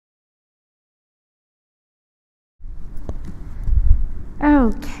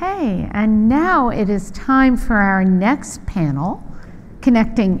Okay, and now it is time for our next panel,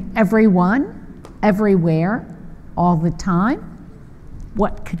 Connecting Everyone, Everywhere, All the Time.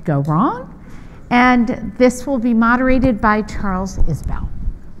 What could go wrong? And this will be moderated by Charles Isbell.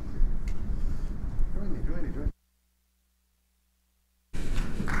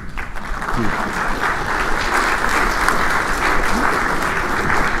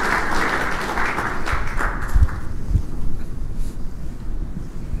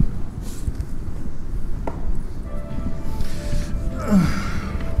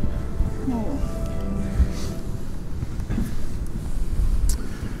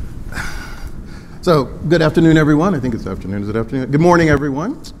 So, good afternoon, everyone. I think it's afternoon. Is it afternoon? Good morning,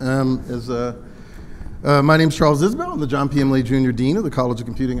 everyone. My name is Charles Isbell. I'm the John P. M. Lee Jr. Dean of the College of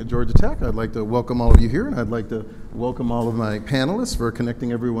Computing at Georgia Tech. I'd like to welcome all of you here, and I'd like to welcome all of my panelists for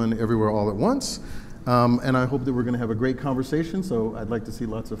Connecting Everyone, Everywhere, All at Once. And I hope that we're going to have a great conversation, so I'd like to see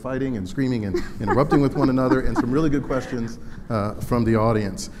lots of fighting and screaming and interrupting with one another, and some really good questions from the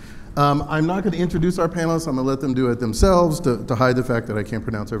audience. I'm not going to introduce our panelists. I'm going to let them do it themselves to hide the fact that I can't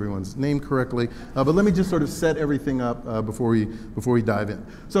pronounce everyone's name correctly. But let me just sort of set everything up before we dive in.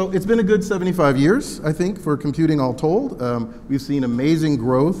 So it's been a good 75 years, I think, for computing all told. We've seen amazing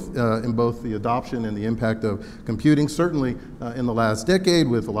growth in both the adoption and the impact of computing, certainly in the last decade,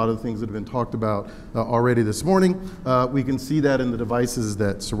 with a lot of the things that have been talked about already this morning. We can see that in the devices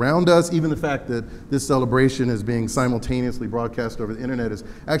that surround us. Even the fact that this celebration is being simultaneously broadcast over the internet is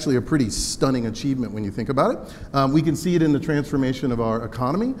actually a pretty stunning achievement when you think about it. We can see it in the transformation of our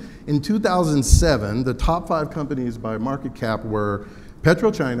economy. In 2007, the top 5 companies by market cap were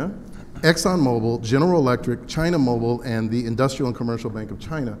PetroChina, ExxonMobil, General Electric, China Mobile, and the Industrial and Commercial Bank of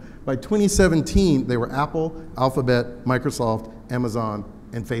China. By 2017, they were Apple, Alphabet, Microsoft, Amazon,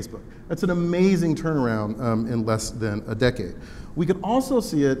 and Facebook. That's an amazing turnaround in less than a decade. We can also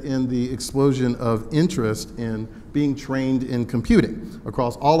see it in the explosion of interest in being trained in computing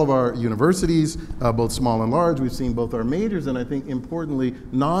across all of our universities, both small and large. We've seen both our majors and, I think importantly,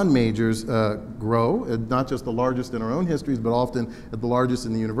 non-majors grow, not just the largest in our own histories, but often at the largest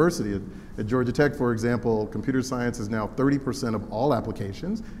in the university. At Georgia Tech, for example, computer science is now 30% of all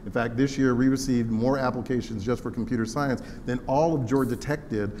applications. In fact, this year we received more applications just for computer science than all of Georgia Tech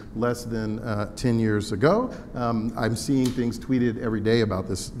did less than 10 years ago. I'm seeing things tweeted every day about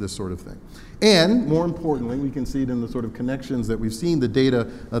this sort of thing. And more importantly, we can see it in the sort of connections that we've seen, the data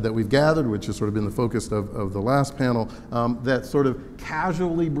that we've gathered, which has sort of been the focus of the last panel, that sort of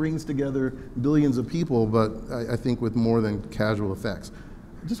casually brings together billions of people, but I think with more than casual effects.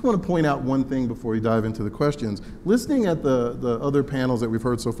 I just want to point out one thing before we dive into the questions. Listening at the other panels that we've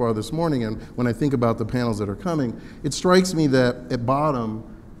heard so far this morning, and when I think about the panels that are coming, it strikes me that at bottom,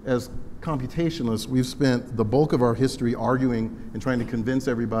 as computationalists, we've spent the bulk of our history arguing and trying to convince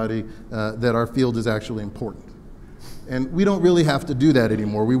everybody that our field is actually important. And we don't really have to do that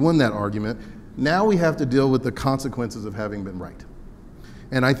anymore. We won that argument. Now we have to deal with the consequences of having been right.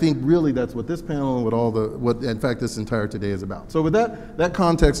 And I think really that's what this panel and what in fact this entire today is about. So with that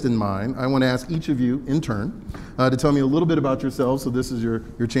context in mind, I want to ask each of you in turn to tell me a little bit about yourselves. So this is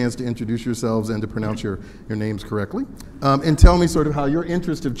your chance to introduce yourselves and to pronounce your names correctly. And tell me sort of how your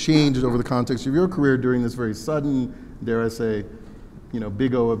interests have changed over the context of your career during this very sudden, dare I say,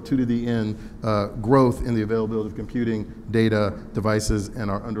 big O of 2 to the n growth in the availability of computing, data, devices, and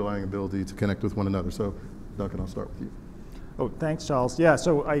our underlying ability to connect with one another. So Duncan, I'll start with you. Oh, thanks, Charles. Yeah,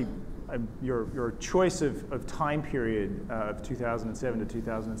 so your choice of time period of 2007 to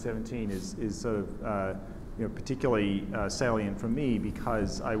 2017 is sort of particularly salient for me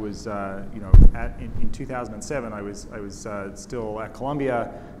because I was in 2007 I was still at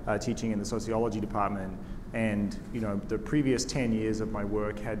Columbia teaching in the sociology department, and the previous 10 years of my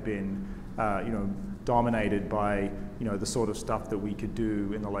work had been dominated by the sort of stuff that we could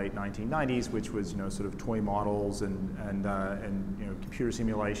do in the late 1990s, which was sort of toy models and computer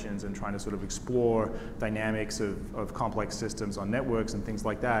simulations and trying to sort of explore dynamics of complex systems on networks and things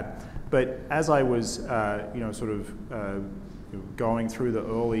like that. But as I was sort of going through the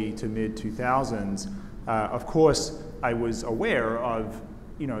early to mid 2000s, of course I was aware of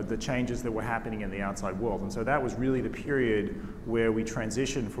the changes that were happening in the outside world. And so that was really the period where we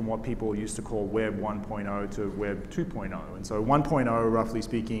transitioned from what people used to call Web 1.0 to Web 2.0. And so 1.0, roughly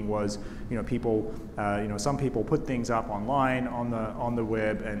speaking, was people, some people put things up online on the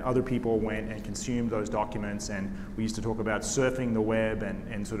web, and other people went and consumed those documents. And we used to talk about surfing the web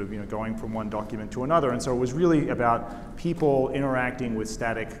and sort of going from one document to another. And so it was really about people interacting with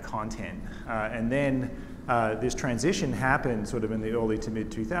static content. And then this transition happened sort of in the early to mid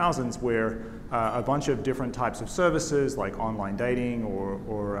 2000s, where a bunch of different types of services like online dating or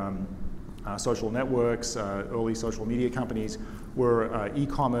social networks, early social media companies,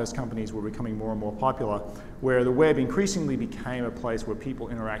 e-commerce companies were becoming more and more popular, where the web increasingly became a place where people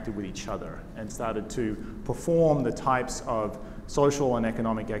interacted with each other and started to perform the types of social and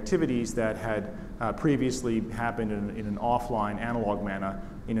economic activities that had previously happened in an offline analog manner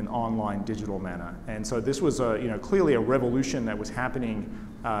in an online digital manner. And so this was clearly a revolution that was happening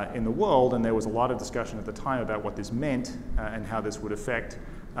in the world, and there was a lot of discussion at the time about what this meant and how this would affect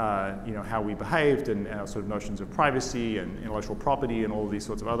how we behaved and our sort of notions of privacy and intellectual property and all of these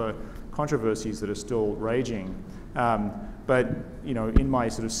sorts of other controversies that are still raging. But in my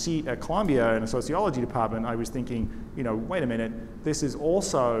sort of seat at Columbia in a sociology department, I was thinking, wait a minute, this is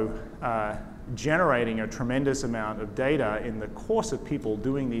also generating a tremendous amount of data in the course of people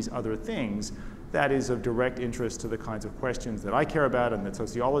doing these other things that is of direct interest to the kinds of questions that I care about and that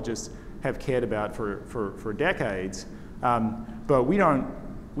sociologists have cared about for decades. But we don't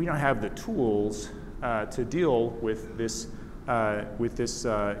have the tools to deal with this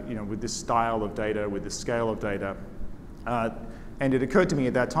style of data, with this scale of data. And it occurred to me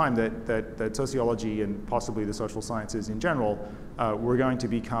at that time that sociology and possibly the social sciences in general were going to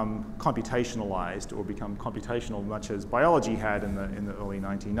become computationalized or become computational, much as biology had in the early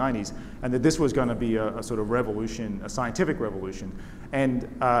 1990s, and that this was going to be a sort of revolution, a scientific revolution. And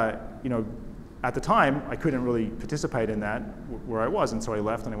at the time, I couldn't really participate in that where I was, and so I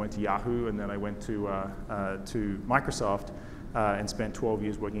left and I went to Yahoo, and then I went to Microsoft and spent 12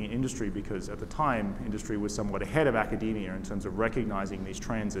 years working in industry, because at the time, industry was somewhat ahead of academia in terms of recognizing these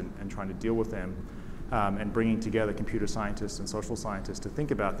trends and trying to deal with them and bringing together computer scientists and social scientists to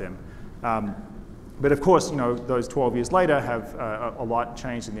think about them. But of course, those 12 years later have a lot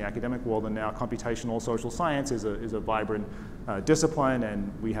changed in the academic world, and now computational social science is a vibrant discipline, and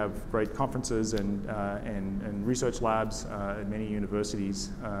we have great conferences and research labs at many universities,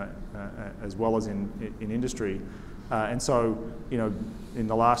 as well as in industry. And so, in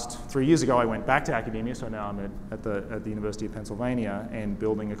the last 3 years ago, I went back to academia, so now I'm at the University of Pennsylvania and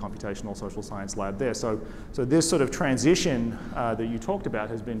building a computational social science lab there. So this sort of transition that you talked about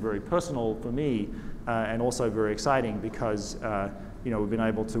has been very personal for me and also very exciting, because we've been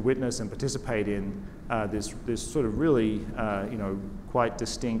able to witness and participate in this sort of really quite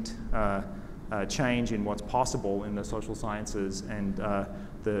distinct change in what's possible in the social sciences, and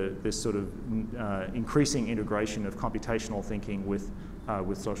this sort of increasing integration of computational thinking with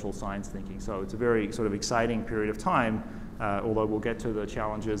social science thinking. So it's a very sort of exciting period of time, although we'll get to the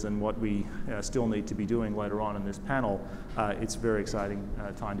challenges and what we still need to be doing later on in this panel. It's a very exciting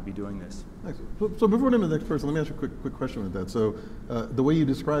time to be doing this. Excellent. So before I name the next person, let me ask you a quick question with that. So the way you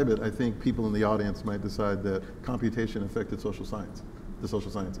describe it, I think people in the audience might decide that computation affected social science, the social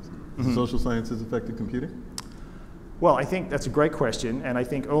sciences. Mm-hmm. The social sciences affected computing? Well, I think that's a great question, and I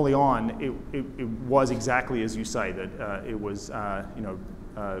think early on it was exactly as you say, that it was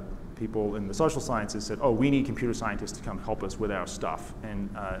people in the social sciences said, oh, we need computer scientists to come help us with our stuff, and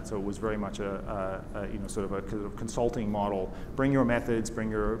so it was very much a sort of a consulting model. Bring your methods,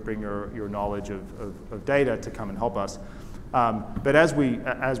 bring your knowledge of data to come and help us. But as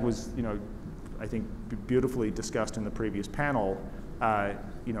was I think beautifully discussed in the previous panel,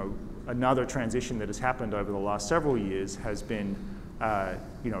 another transition that has happened over the last several years has been,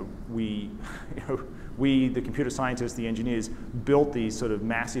 we, the computer scientists, the engineers, built these sort of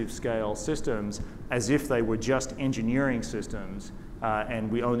massive scale systems as if they were just engineering systems,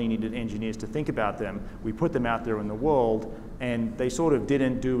 and we only needed engineers to think about them. We put them out there in the world, and they sort of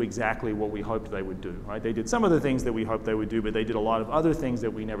didn't do exactly what we hoped they would do, right? They did some of the things that we hoped they would do, but they did a lot of other things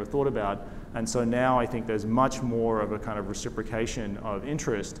that we never thought about. And so now I think there's much more of a kind of reciprocation of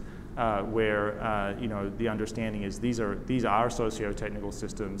interest, where the understanding is these are socio-technical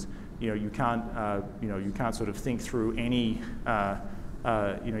systems. You can't sort of think through any.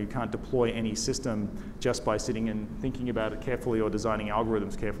 You can't deploy any system just by sitting and thinking about it carefully or designing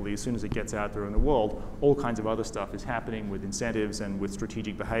algorithms carefully. As soon as it gets out there in the world, all kinds of other stuff is happening with incentives and with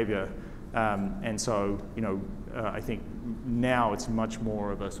strategic behavior. And so, I think now it's much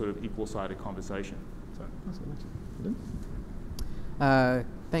more of a sort of equal-sided conversation. So.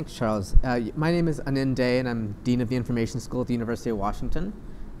 Thanks, Charles. My name is Anin Day, and I'm Dean of the Information School at the University of Washington.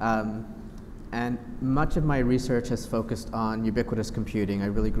 And much of my research has focused on ubiquitous computing. I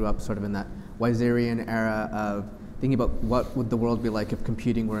really grew up sort of in that Weiserian era of thinking about what would the world be like if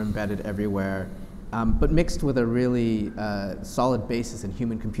computing were embedded everywhere, but mixed with a really solid basis in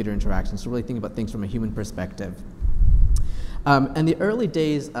human-computer interaction, so really thinking about things from a human perspective. In the early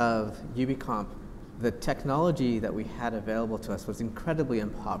days of UbiComp, the technology that we had available to us was incredibly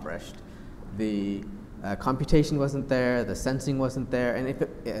impoverished. The computation wasn't there, the sensing wasn't there, and if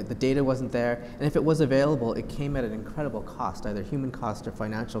the data wasn't there, and if it was available, it came at an incredible cost, either human cost or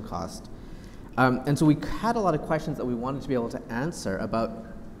financial cost. And so we had a lot of questions that we wanted to be able to answer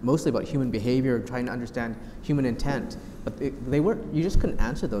mostly about human behavior, trying to understand human intent, but you just couldn't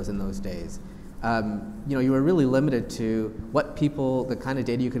answer those in those days. You were really limited to what the kind of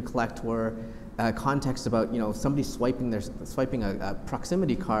data you could collect were context about, somebody swiping a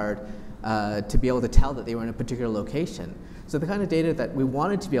proximity card to be able to tell that they were in a particular location. So the kind of data that we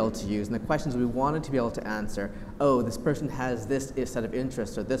wanted to be able to use and the questions we wanted to be able to answer, oh, this person has this set of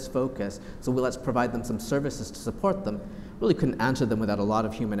interests or this focus, so let's provide them some services to support them, really couldn't answer them without a lot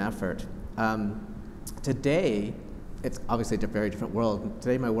of human effort. Today, it's obviously a very different world.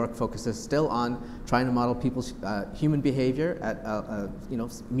 Today my work focuses still on trying to model people's human behavior at a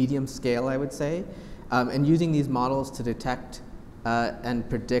medium scale, I would say, and using these models to detect and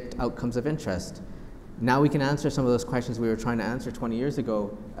predict outcomes of interest. Now we can answer some of those questions we were trying to answer 20 years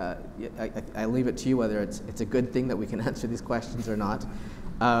ago. I leave it to you whether it's a good thing that we can answer these questions or not.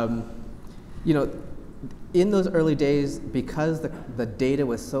 In those early days, because the data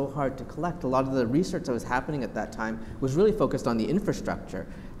was so hard to collect, a lot of the research that was happening at that time was really focused on the infrastructure.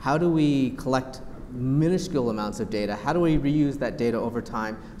 How do we collect minuscule amounts of data? How do we reuse that data over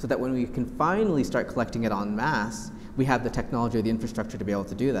time so that when we can finally start collecting it en masse, we have the technology or the infrastructure to be able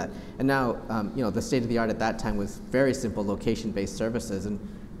to do that? And now, the state of the art at that time was very simple location-based services, and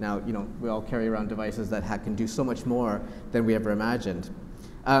now, we all carry around devices that can do so much more than we ever imagined.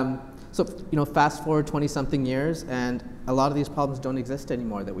 So, fast forward 20-something years, and a lot of these problems don't exist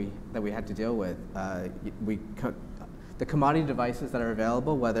anymore that we had to deal with. The commodity devices that are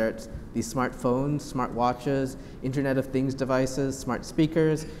available, whether it's these smartphones, smartwatches, Internet of Things devices, smart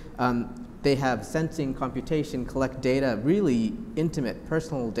speakers, they have sensing, computation, collect data, really intimate,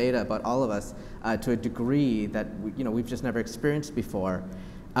 personal data about all of us to a degree that we've just never experienced before.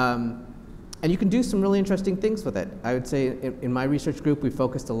 And you can do some really interesting things with it. I would say in my research group, we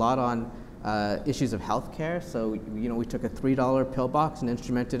focused a lot on issues of healthcare. So, we took a $3 pill box and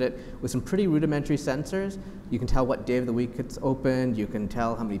instrumented it with some pretty rudimentary sensors. You can tell what day of the week it's opened. You can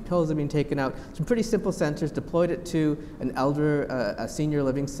tell how many pills have been taken out. Some pretty simple sensors, deployed it to a senior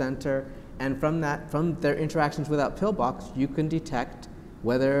living center. And from their interactions with that pill box, you can detect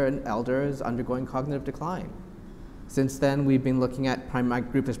whether an elder is undergoing cognitive decline. Since then, we've been looking at, my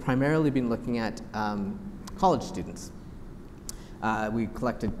group has primarily been looking at college students. We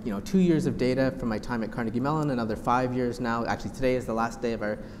collected 2 years of data from my time at Carnegie Mellon, another 5 years now. Actually, today is the last day of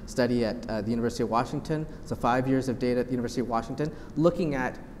our study at the University of Washington. So 5 years of data at the University of Washington, looking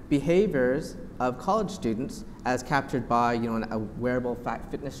at behaviors of college students as captured by a wearable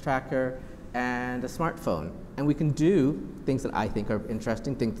fitness tracker and a smartphone. And we can do things that I think are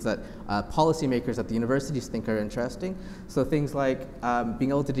interesting, things that policymakers at the universities think are interesting. So things like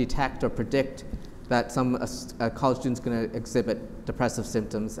being able to detect or predict that a college student's going to exhibit depressive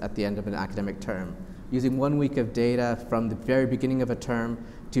symptoms at the end of an academic term. Using 1 week of data from the very beginning of a term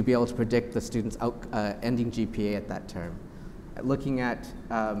to be able to predict the student's ending GPA at that term. Looking at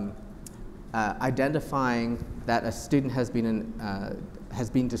identifying that a student has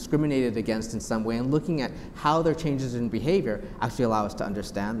been discriminated against in some way, and looking at how their changes in behavior actually allow us to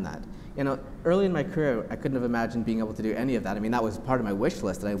understand that. Early in my career, I couldn't have imagined being able to do any of that. I mean, that was part of my wish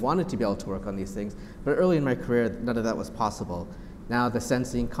list, that I wanted to be able to work on these things, but early in my career, none of that was possible. Now the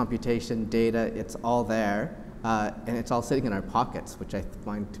sensing, computation, data, it's all there, and it's all sitting in our pockets, which I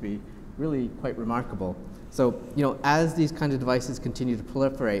find to be really quite remarkable. So, as these kinds of devices continue to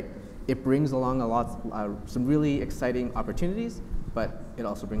proliferate, it brings along some really exciting opportunities, but it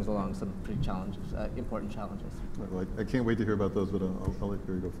also brings along some pretty important challenges. Well, I can't wait to hear about those, but I'll let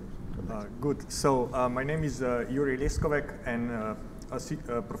Yuri go first. Good. So my name is Yuri Leskovec, and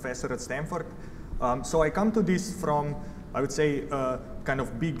a professor at Stanford. So I come to this from, I would say, kind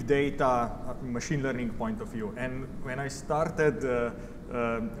of big data, machine learning point of view. And when I started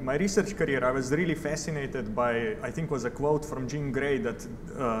my research career, I was really fascinated by, I think was a quote from Jim Gray, that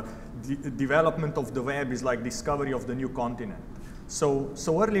the development of the web is like discovery of the new continent. So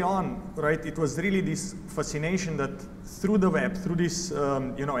early on, right, it was really this fascination that through the web, through this,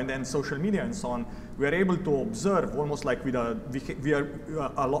 and then social media and so on, we are able to observe almost like with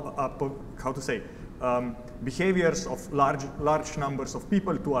behaviors of large numbers of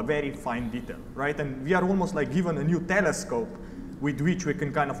people to a very fine detail, right? And we are almost like given a new telescope with which we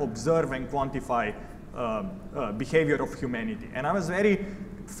can kind of observe and quantify behavior of humanity. And I was very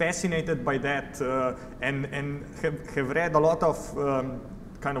fascinated by that and have read a lot of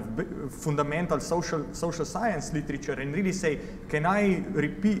kind of fundamental social science literature and really say, can I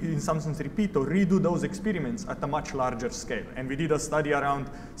repeat, in some sense repeat or redo those experiments at a much larger scale? And we did a study around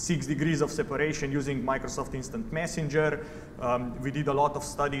 6 degrees of separation using Microsoft Instant Messenger. We did a lot of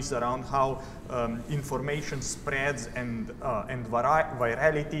studies around how information spreads and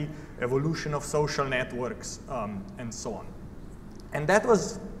virality, evolution of social networks, and so on. And that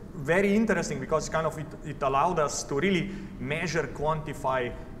was very interesting because kind of it allowed us to really measure,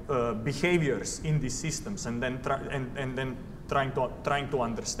 quantify behaviors in these systems, and then trying to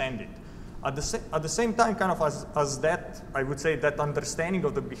understand it. At the same time, kind of as that, I would say that understanding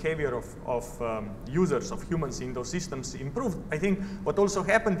of the behavior of users, of humans in those systems improved. I think what also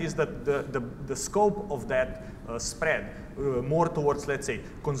happened is that the scope of that spread more towards, let's say,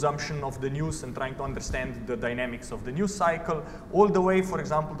 consumption of the news and trying to understand the dynamics of the news cycle, all the way, for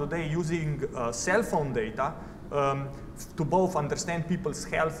example, today using cell phone data to both understand people's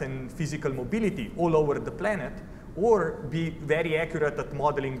health and physical mobility all over the planet, or be very accurate at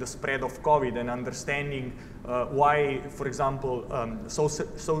modeling the spread of COVID and understanding why, for example,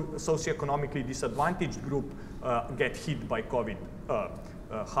 socioeconomically disadvantaged group get hit by COVID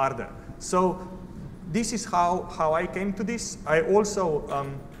harder. So this is how I came to this. I also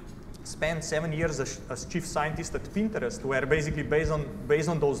spent 7 years as chief scientist at Pinterest, where basically based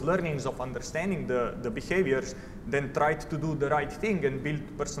on those learnings of understanding the behaviors, then tried to do the right thing and build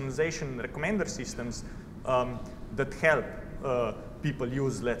personalization recommender systems that help people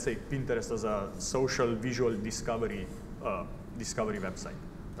use, let's say, Pinterest as a social visual discovery website.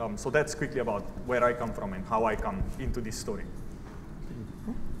 So that's quickly about where I come from and how I come into this story.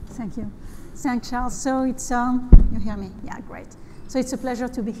 Thank you. Thanks, Charles. So it's, you hear me? Yeah, great. So it's a pleasure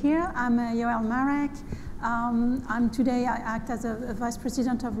to be here. I'm Yoel Marek. Today I act as a vice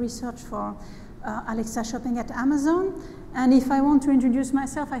president of research for Alexa Shopping at Amazon. And if I want to introduce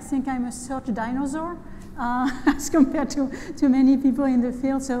myself, I think I'm a search dinosaur as compared to many people in the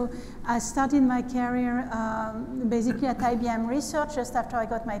field. So I started my career basically at IBM Research just after I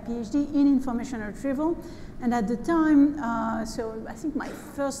got my PhD in information retrieval. And at the time, so I think my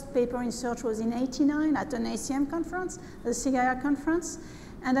first paper in search was in '89 at an ACM conference, the CIR conference.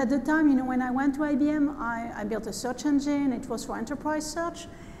 And at the time, you know, when I went to IBM, I built a search engine. It was for enterprise search.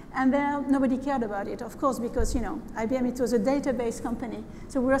 And there, nobody cared about it, of course, because, you know, IBM, it was a database company.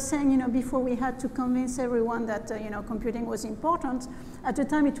 So we were saying, you know, before we had to convince everyone that, you know, computing was important, at the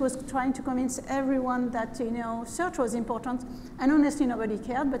time it was trying to convince everyone that, you know, search was important. And honestly, nobody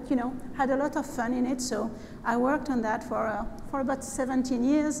cared, but, you know, had a lot of fun in it. So I worked on that for about 17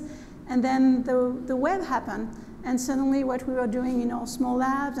 years. And then the web happened. And suddenly what we were doing in our small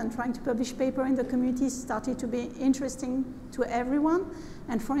labs and trying to publish paper in the community started to be interesting to everyone.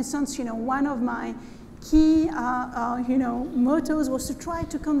 And for instance, you know, one of my key, you know, mottos was to try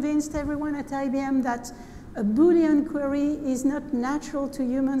to convince everyone at IBM that a Boolean query is not natural to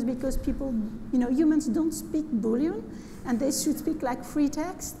humans because people, you know, humans don't speak Boolean and they should speak like free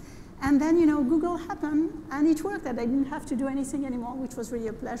text. And then, you know, Google happened and it worked and I didn't have to do anything anymore, which was really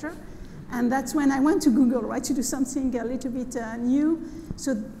a pleasure. And that's when I went to Google, right, to do something a little bit new.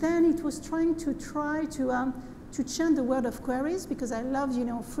 So then it was trying to change the world of queries because I love, you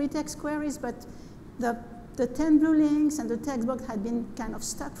know, free text queries, but the 10 blue links and the text box had been kind of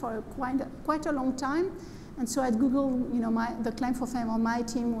stuck for quite a long time. And so at Google, you know, the claim for fame on my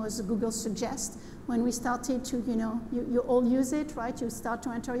team was Google Suggest. When we started to, you know, you all use it, right? You start to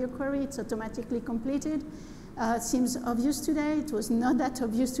enter your query, it's automatically completed. It seems obvious today. It was not that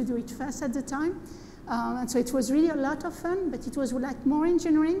obvious to do it fast at the time. And so it was really a lot of fun, but it was like more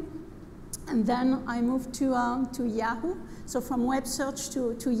engineering. And then I moved to Yahoo. So from web search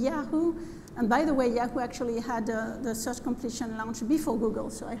to Yahoo. And by the way, Yahoo actually had the search completion launch before Google.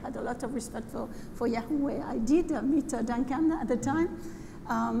 So I had a lot of respect for Yahoo, where I did meet Duncan at the time.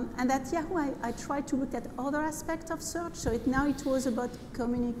 And at Yahoo, I tried to look at other aspects of search. So now it was about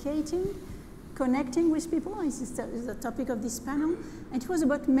communicating, connecting with people. This is the topic of this panel. And it was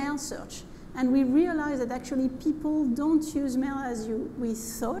about mail search. And we realized that actually people don't use mail as we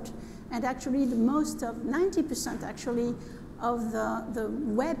thought. And actually the most of 90% actually of the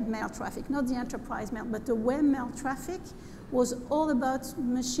web mail traffic, not the enterprise mail, but the web mail traffic was all about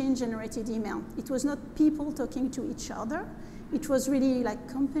machine-generated email. It was not people talking to each other. It was really like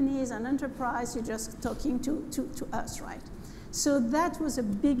companies and enterprise, you're just talking to us, right? So that was a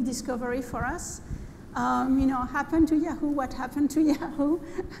big discovery for us. You know, happened to Yahoo, what happened to Yahoo?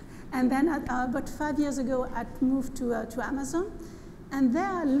 And then about 5 years ago, I moved to Amazon. And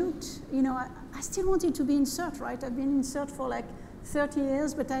there I looked, you know, I still wanted to be in search, right? I've been in search for like 30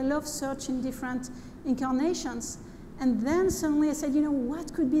 years, but I love search in different incarnations. And then suddenly I said, you know,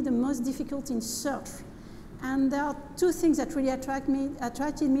 what could be the most difficult in search? And there are two things that really attracted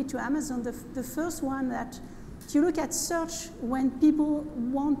me to Amazon. The first one, that if you look at search, when people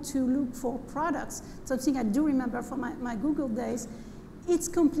want to look for products, something I do remember from my Google days, it's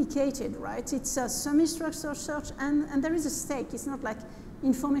complicated, right? It's a semi-structured search, and there is a stake. It's not like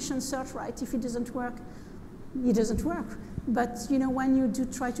information search, right? If it doesn't work, it doesn't work. But you know, when you do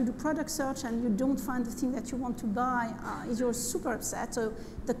try to do product search and you don't find the thing that you want to buy, you're super upset. So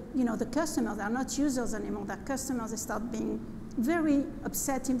the customers are not users anymore. The customers, they start being very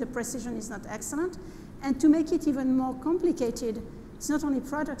upset if the precision is not excellent. And to make it even more complicated, it's not only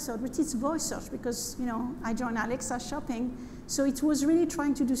product search, but it's voice search, because you know, I joined Alexa shopping. So it was really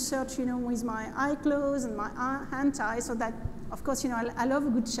trying to do search, you know, with my eye closed and my hand tied, so that, of course, you know, I love a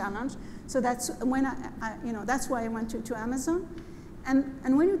good challenge. So that's when that's why I went to Amazon.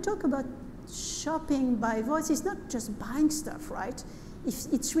 And when you talk about shopping by voice, it's not just buying stuff, right?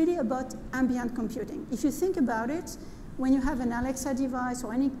 It's really about ambient computing. If you think about it, when you have an Alexa device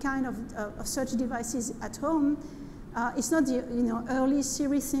or any kind of search devices at home, it's not the early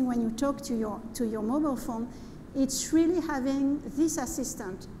Siri thing when you talk to your mobile phone. It's really having this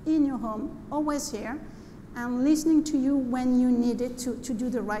assistant in your home, always here, and listening to you when you need it to do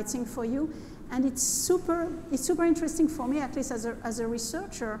the right thing for you. And it's super interesting for me, at least as a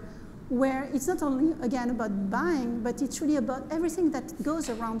researcher, where it's not only, again, about buying, but it's really about everything that goes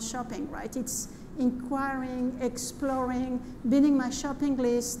around shopping, right? It's inquiring, exploring, building my shopping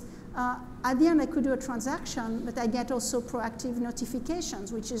list. At the end, I could do a transaction, but I get also proactive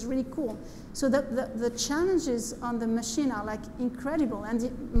notifications, which is really cool. So the challenges on the machine are like incredible,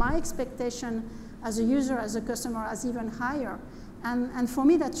 and my expectation as a user, as a customer, is even higher. And for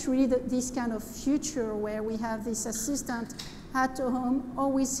me, that's really this kind of future where we have this assistant at home,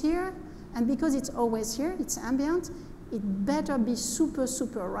 always here, and because it's always here, it's ambient, it better be super,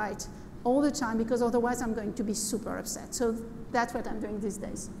 super right all the time, because otherwise I'm going to be super upset. So that's what I'm doing these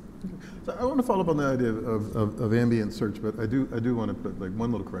days. So I want to follow up on the idea of ambient search, but I do want to put like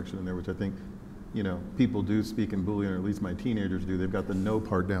one little correction in there, which I think, you know, people do speak in Boolean, or at least my teenagers do. They've got the no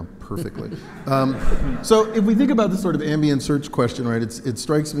part down perfectly. So if we think about this sort of ambient search question, right, it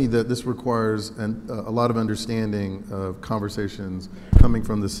strikes me that this requires a lot of understanding of conversations coming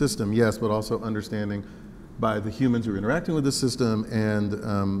from the system, yes, but also understanding by the humans who are interacting with the system, and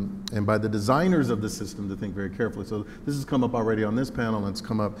by the designers of the system to think very carefully. So this has come up already on this panel, and it's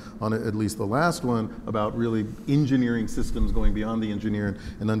come up on at least the last one about really engineering systems, going beyond the engineer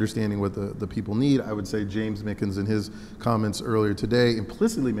and understanding what the people need. I would say James Mickens in his comments earlier today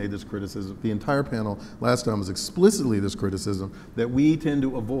implicitly made this criticism. The entire panel last time was explicitly this criticism that we tend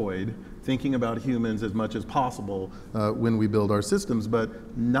to avoid thinking about humans as much as possible when we build our systems, but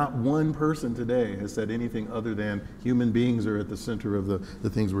not one person today has said anything other than human beings are at the center of the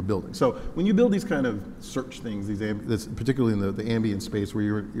things we're building. So when you build these kind of search things, this, particularly in the ambient space where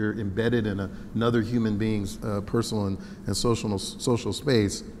you're embedded in another human being's personal and social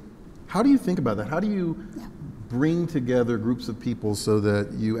space, how do you think about that? How do you bring together groups of people so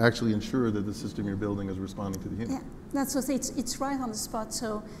that you actually ensure that the system you're building is responding to the human? Yeah, that's what it's right on the spot.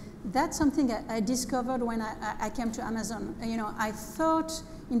 So that's something I discovered when I came to Amazon. You know, I thought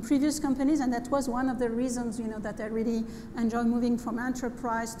in previous companies, and that was one of the reasons, you know, that I really enjoy moving from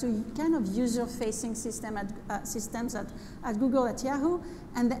enterprise to kind of user-facing systems at Google, at Yahoo.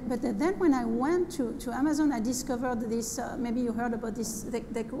 But then when I went to Amazon, I discovered this, maybe you heard about this,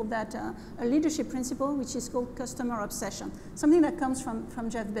 they call that a leadership principle, which is called customer obsession, something that comes from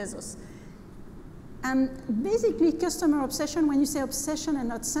Jeff Bezos. And basically, customer obsession, when you say obsession and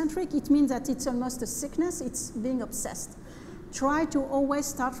not centric, it means that it's almost a sickness. It's being obsessed. Try to always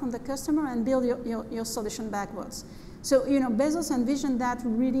start from the customer and build your solution backwards. So, you know, Bezos envisioned that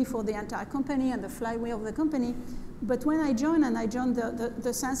really for the entire company and the flywheel of the company. But when I joined,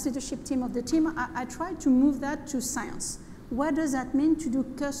 the science leadership team of the team, I tried to move that to science. What does that mean to do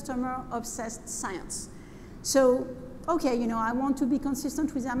customer-obsessed science? So, okay, you know, I want to be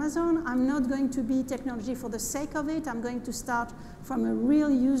consistent with Amazon. I'm not going to be technology for the sake of it. I'm going to start from a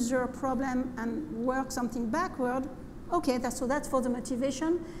real user problem and work something backward. Okay, that's for the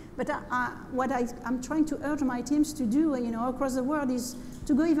motivation. But what I'm trying to urge my teams to do, you know, across the world is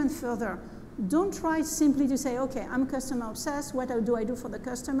to go even further. Don't try simply to say, okay, I'm customer obsessed. What do I do for the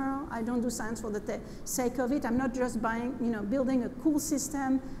customer? I don't do science for the sake of it. I'm not just building a cool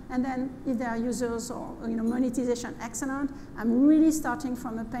system, and then if there are users or monetization, excellent. I'm really starting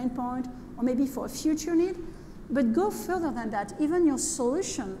from a pain point, or maybe for a future need. But go further than that. Even your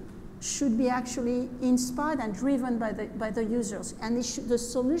solution should be actually inspired and driven by the users, and the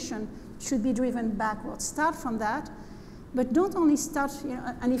solution should be driven backwards. Start from that, But don't only start,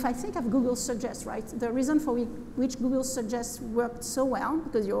 and if I think of Google Suggest, right, the reason for which Google Suggest worked so well,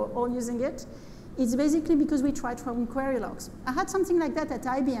 because you're all using it, it's basically because we tried from query logs. I had something like that at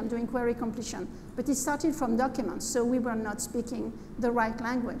IBM doing query completion, but it started from documents, so we were not speaking the right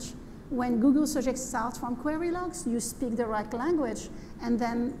language. When Google Suggest starts from query logs, you speak the right language, and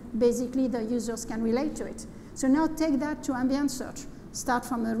then basically the users can relate to it. So now take that to ambient search. Start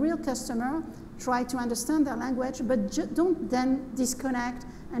from a real customer, try to understand their language, but don't then disconnect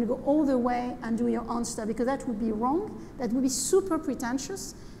and go all the way and do your own stuff, because that would be wrong. That would be super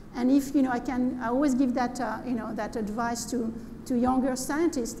pretentious. And if, I always give that, that advice to younger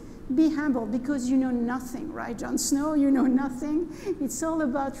scientists, be humble, because you know nothing, right? Jon Snow, you know nothing. It's all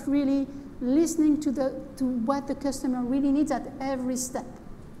about really listening to what the customer really needs at every step.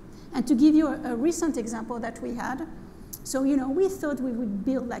 And to give you a recent example that we had, so we thought we would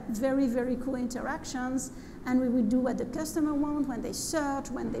build like very, very cool interactions, and we would do what the customer wants when they search,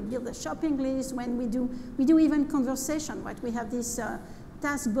 when they build a shopping list, when we do even conversation, right? We have this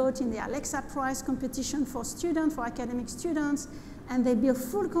task bot in the Alexa prize competition for students, for academic students, and they build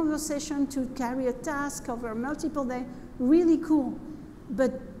full conversation to carry a task over multiple days. Really cool,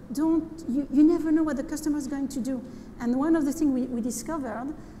 but you never know what the customer is going to do. And one of the things we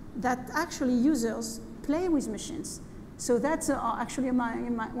discovered that actually users play with machines. So that's actually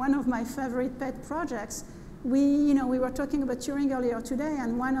one of my favorite pet projects. We were talking about Turing earlier today,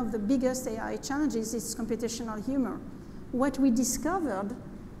 and one of the biggest AI challenges is computational humor. What we discovered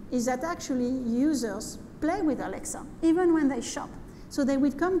is that actually users play with Alexa, even when they shop. So they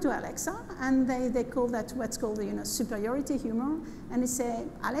would come to Alexa, and they call that what's called superiority humor, and they say,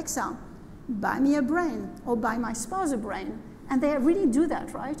 Alexa, buy me a brain, or buy my spouse a brain. And they really do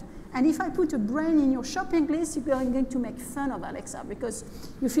that, right? And if I put a brain in your shopping list, you're going to make fun of Alexa, because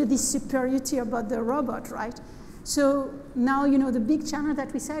you feel this superiority about the robot, right? So now, the big challenge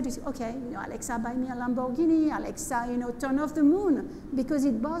that we said is, okay, Alexa, buy me a Lamborghini. Alexa, turn off the moon, because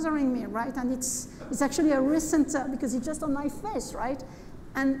it's bothering me, right? And it's actually a recent, because it's just on my face, right?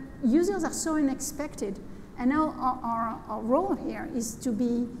 And users are so unexpected. And now our role here is to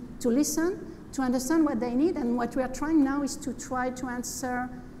listen, to understand what they need. And what we are trying now is to try to answer,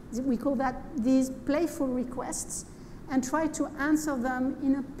 we call that these playful requests, and try to answer them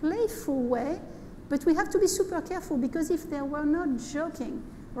in a playful way. But we have to be super careful, because if they were not joking,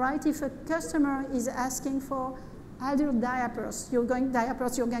 right? If a customer is asking for adult diapers, you're going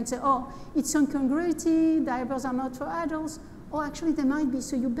to say, oh, it's incongruity, diapers are not for adults. Or actually they might be,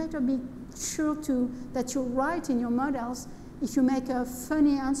 so you better be sure that you're right in your models if you make a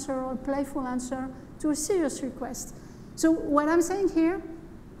funny answer or a playful answer to a serious request. So what I'm saying here,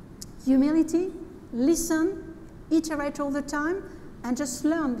 humility, listen, iterate all the time, and just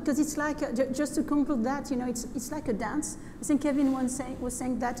learn, because it's like, just to conclude that, it's like a dance. I think Kevin was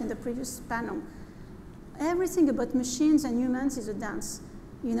saying that in the previous panel. Everything about machines and humans is a dance.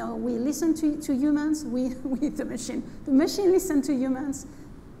 We listen to humans, the machine listens to humans,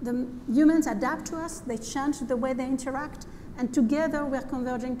 the humans adapt to us, they change the way they interact, and together we're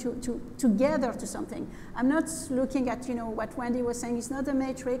converging together to something. I'm not looking at what Wendy was saying, it's not a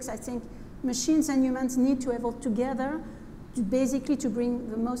matrix. I think machines and humans need to evolve together basically to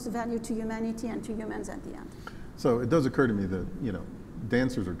bring the most value to humanity and to humans at the end. So it does occur to me that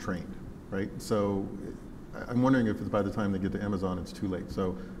dancers are trained, right? So I'm wondering if by the time they get to Amazon, it's too late.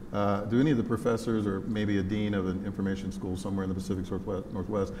 So do any of the professors, or maybe a dean of an information school somewhere in the Pacific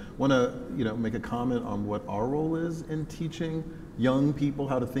Northwest, want to make a comment on what our role is in teaching young people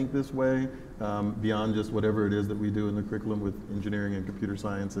how to think this way, beyond just whatever it is that we do in the curriculum with engineering and computer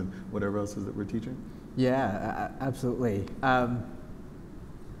science and whatever else is that we're teaching? Yeah, absolutely.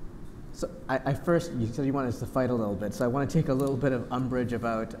 So I first, you said you wanted us to fight a little bit, so I want to take a little bit of umbrage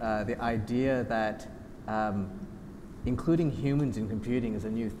about the idea that including humans in computing is a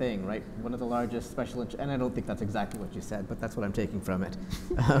new thing, right? One of the largest special interest, and I don't think that's exactly what you said, but that's what I'm taking from it.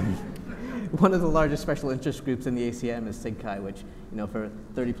 One of the largest special interest groups in the ACM is SIGCHI, which for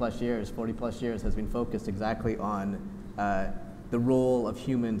 30 plus years, 40 plus years has been focused exactly on the role of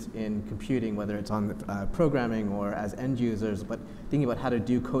humans in computing, whether it's on programming or as end users, but thinking about how to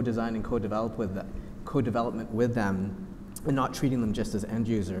do co-design and co-development with them, and not treating them just as end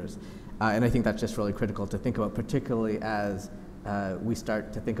users. And I think that's just really critical to think about, particularly as we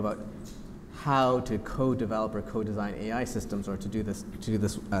start to think about how to co-develop or co-design AI systems, or to do this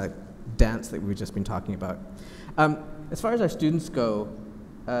dance that we've just been talking about. As far as our students go,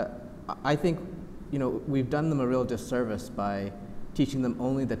 I think we've done them a real disservice by teaching them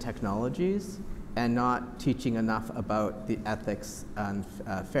only the technologies and not teaching enough about the ethics and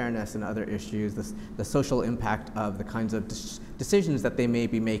fairness and other issues, the social impact of the kinds of decisions that they may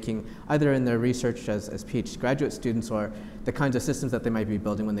be making, either in their research as PhD graduate students or the kinds of systems that they might be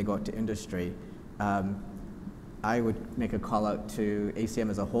building when they go out to industry. I would make a call out to ACM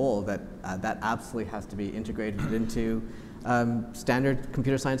as a whole that that absolutely has to be integrated into standard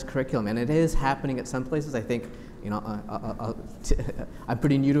computer science curriculum, and it is happening at some places. I think, you know, I'm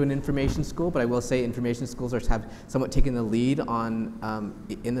pretty new to an information school, but I will say information schools have somewhat taken the lead on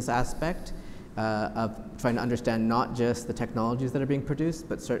in this aspect of trying to understand not just the technologies that are being produced,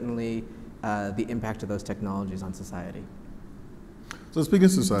 but certainly the impact of those technologies on society. So speaking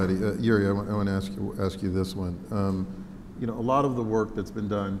of society, Yuri, I want to ask you this one. You know, a lot of the work that's been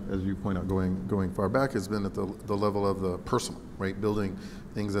done, as you point out, going far back, has been at the level of the personal, right? Building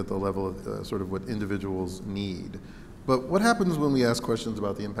things at the level of sort of what individuals need. But what happens when we ask questions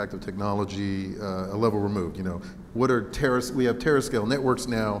about the impact of technology a level removed? You know, what are we have tera-scale networks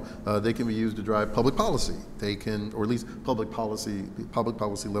now. They can be used to drive public policy. They can, or at least public policy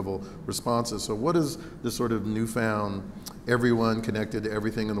level responses. So what does this sort of newfound everyone connected to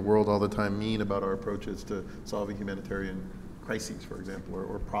everything in the world all the time mean about our approaches to solving humanitarian crises, for example,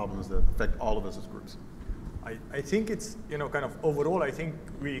 or problems that affect all of us as groups? I think it's, you know, kind of overall, I think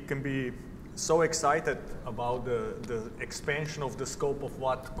we can be so excited about the expansion of the scope of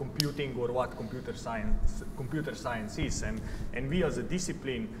what computing or what computer science is, and we as a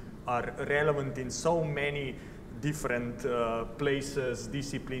discipline are relevant in so many different places,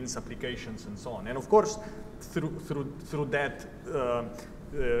 disciplines, applications, and so on. And of course, through that,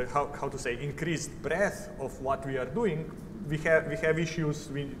 how to say, increased breadth of what we are doing, we have issues.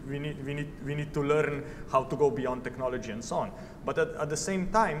 We need to learn how to go beyond technology and so on. But at the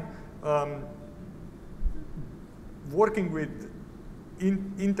same time, working with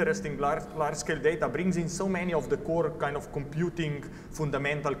interesting large-scale data brings in so many of the core kind of computing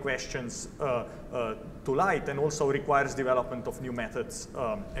fundamental questions to light, and also requires development of new methods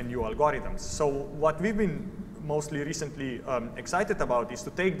and new algorithms. So what we've been mostly recently excited about is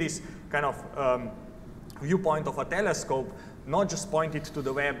to take this kind of viewpoint of a telescope, not just point it to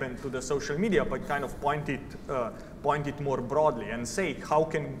the web and to the social media, but kind of point it more broadly and say how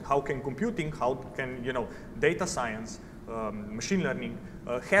can computing, how can, you know, data science, machine learning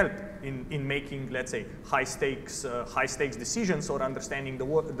help in making, let's say, high stakes decisions or understanding the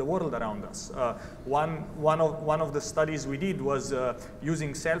world around us. One of the studies we did was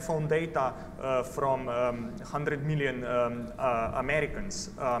using cell phone data from 100 million Americans,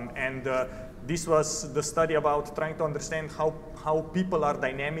 and this was the study about trying to understand how people are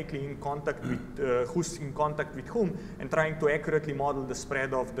dynamically in contact with who's in contact with whom, and trying to accurately model the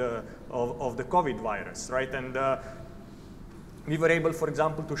spread of the COVID virus, right? And we were able, for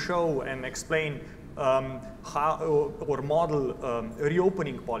example, to show and explain how or model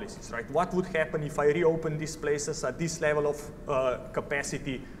reopening policies, right? What would happen if I reopen these places at this level of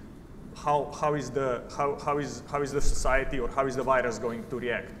capacity? How is the society, or how is the virus going to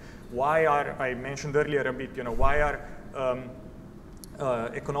react? Why are, I mentioned earlier a bit, you know, why are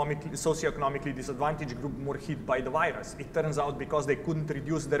socioeconomically disadvantaged groups more hit by the virus? It turns out because they couldn't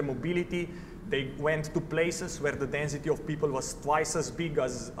reduce their mobility. They went to places where the density of people was twice as big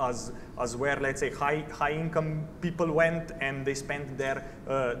as where, let's say, high income people went, and they spent there,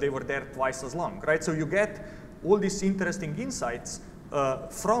 they were there twice as long, right? So you get all these interesting insights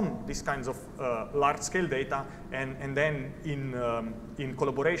from these kinds of large-scale data, and then in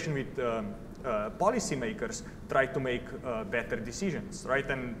collaboration with policymakers, try to make better decisions, right?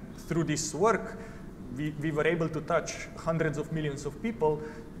 And through this work, we were able to touch hundreds of millions of people.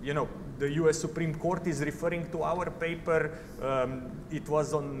 You know, the US Supreme Court is referring to our paper. It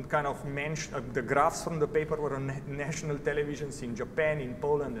was on kind of the graphs from the paper were on national televisions in Japan, in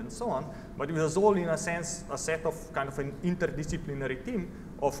Poland, and so on. But it was all, in a sense, a set of kind of an interdisciplinary team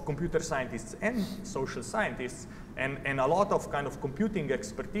of computer scientists and social scientists, and a lot of kind of computing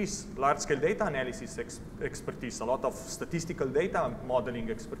expertise, large-scale data analysis expertise, a lot of statistical data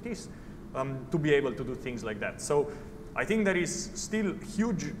modeling expertise to be able to do things like that. So I think there is still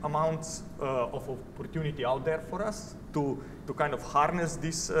huge amounts of opportunity out there for us to kind of harness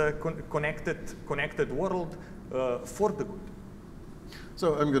this connected world for the good.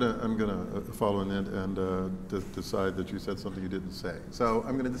 So I'm gonna follow in it and decide that you said something you didn't say. So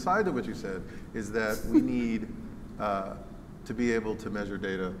I'm gonna decide that what you said is that we need to be able to measure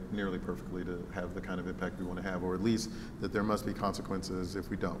data nearly perfectly to have the kind of impact we want to have, or at least that there must be consequences if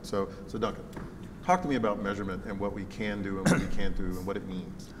we don't. So Duncan, talk to me about measurement and what we can do and what we can't do and what it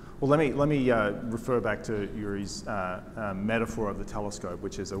means. Well, let me refer back to Yuri's metaphor of the telescope,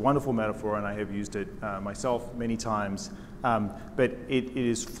 which is a wonderful metaphor, and I have used it myself many times. But it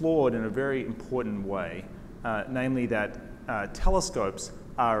is flawed in a very important way, namely that telescopes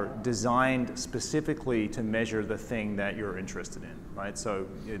are designed specifically to measure the thing that you're interested in, right? So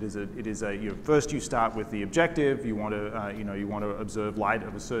first you start with the objective. You want to observe light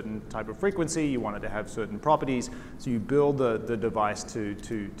of a certain type of frequency. You want it to have certain properties. So you build the device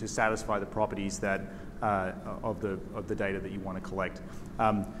to satisfy the properties that of the data that you want to collect.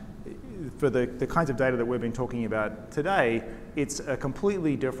 For the kinds of data that we've been talking about today, it's a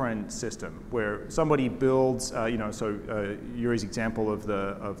completely different system where somebody builds, Yuri's example of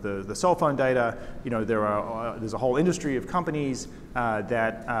the cell phone data, there's a whole industry of companies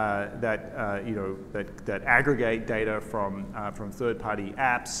that aggregate data from third-party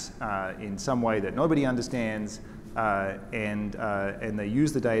apps in some way that nobody understands, and they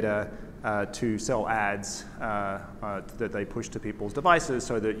use the data to sell ads that they push to people's devices,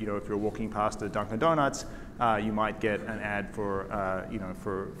 so that if you're walking past a Dunkin' Donuts, you might get an ad for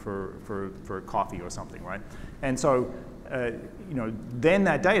coffee or something, right? And so then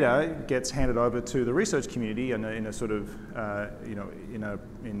that data gets handed over to the research community in a sort of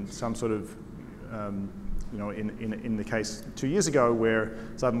in some sort of in the case 2 years ago, where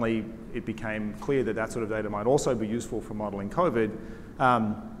suddenly it became clear that sort of data might also be useful for modeling COVID.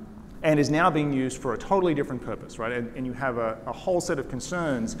 And is now being used for a totally different purpose, right? And you have a whole set of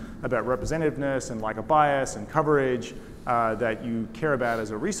concerns about representativeness and like a bias and coverage that you care about as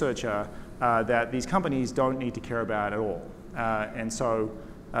a researcher that these companies don't need to care about at all. And so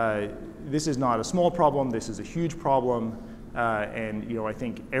this is not a small problem. This is a huge problem. And I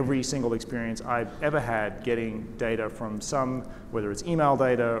think every single experience I've ever had getting data from whether it's email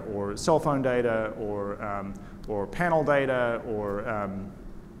data or cell phone data or panel data or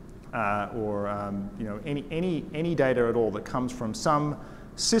any data at all that comes from some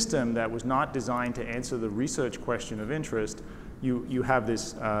system that was not designed to answer the research question of interest, you have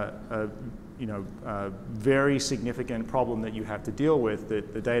this very significant problem that you have to deal with.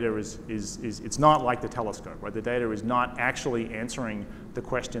 That the data it's not like the telescope, right? The data is not actually answering the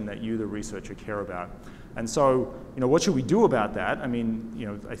question that you, the researcher, care about. And so, what should we do about that? I mean,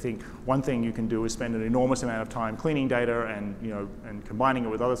 I think one thing you can do is spend an enormous amount of time cleaning data and, and combining it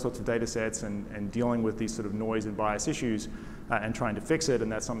with other sorts of data sets and dealing with these sort of noise and bias issues and trying to fix it.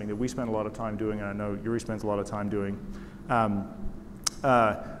 And that's something that we spend a lot of time doing, and I know Yuri spends a lot of time doing.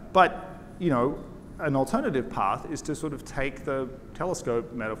 But an alternative path is to sort of take the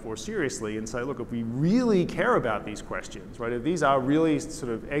telescope metaphor seriously and say, look, if we really care about these questions, right, if these are really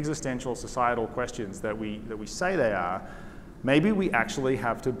sort of existential societal questions that we say they are, maybe we actually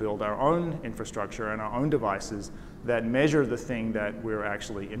have to build our own infrastructure and our own devices that measure the thing that we're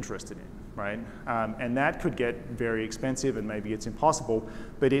actually interested in, right? And that could get very expensive, and maybe it's impossible,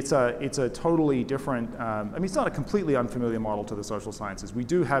 but it's a totally different, I mean, it's not a completely unfamiliar model to the social sciences. We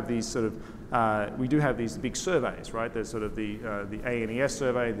do have these sort of, we do have these big surveys, right? There's sort of the ANES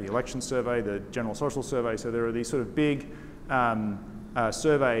survey, the election survey, the general social survey. So there are these sort of big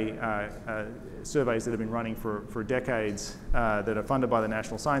surveys that have been running for decades that are funded by the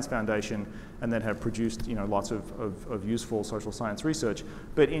National Science Foundation and that have produced lots of useful social science research.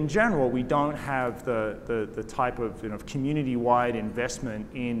 But in general, we don't have the type of community-wide investment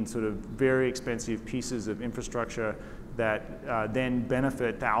in sort of very expensive pieces of infrastructure that then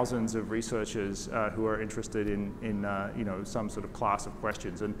benefit thousands of researchers who are interested in some sort of class of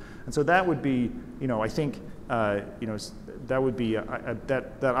questions. And so that would be, I think, that would be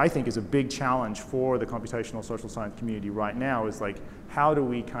that I think is a big challenge for the computational social science community right now, is like, how do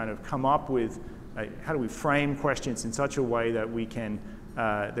we kind of come up with, how do we frame questions in such a way that we can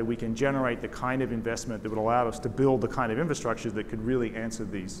generate the kind of investment that would allow us to build the kind of infrastructure that could really answer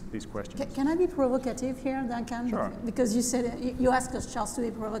these questions. Can I be provocative here, Duncan? Sure. Because you said, you asked us, Charles, to be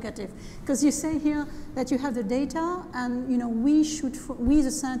provocative. Because you say here that you have the data, and we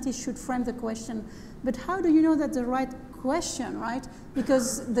the scientists should frame the question. But how do you know that's the right question, right?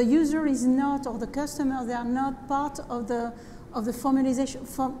 Because the user is not, or the customer, they are not part of the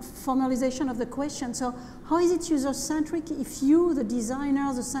formalization of the question. So how is it user-centric if you, the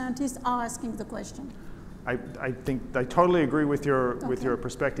designer, the scientist, are asking the question? I think I totally agree with your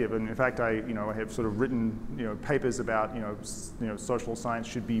perspective, and in fact, I have sort of written papers about social science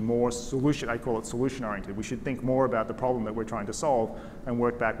should be more I call it solution oriented. We should think more about the problem that we're trying to solve and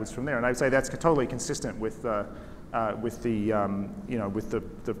work backwards from there. And I'd say that's totally consistent with the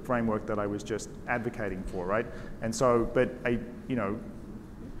framework that I was just advocating for, right? And so, but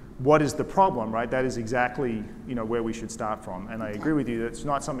what is the problem, right? That is exactly where we should start from. And I agree with you that it's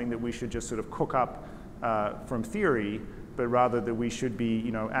not something that we should just sort of cook up from theory, but rather that we should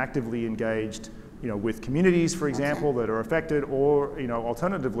be actively engaged with communities, for example, that are affected, or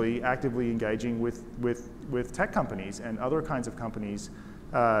alternatively actively engaging with tech companies and other kinds of companies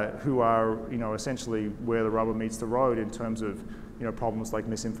who are essentially where the rubber meets the road in terms of problems like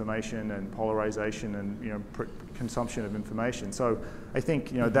misinformation and polarization and consumption of information. So I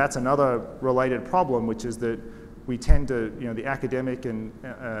think that's another related problem, which is that we tend to the academic and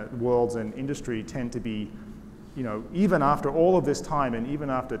worlds and industry tend to be even after all of this time and even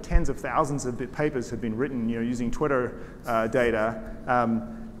after tens of thousands of papers have been written using Twitter data,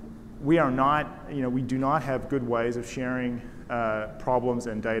 we do not have good ways of sharing problems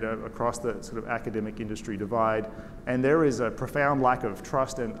and data across the sort of academic industry divide. And there is a profound lack of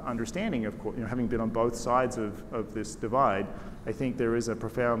trust and understanding, of course, having been on both sides of this divide. I think there is a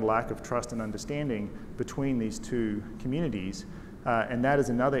profound lack of trust and understanding between these two communities. And that is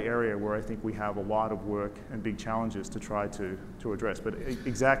another area where I think we have a lot of work and big challenges to try to address. But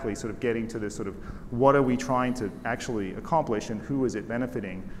exactly sort of getting to this sort of what are we trying to actually accomplish and who is it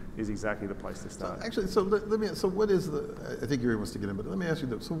benefiting is exactly the place to start. So actually, so what is I think Yuri wants to get in, but let me ask you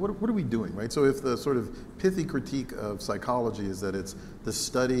this. So what are we doing, right? So if the sort of pithy critique of psychology is that it's the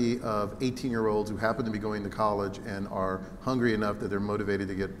study of 18-year-olds who happen to be going to college and are hungry enough that they're motivated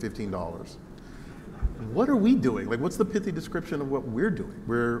to get $15. What are we doing? Like, what's the pithy description of what we're doing?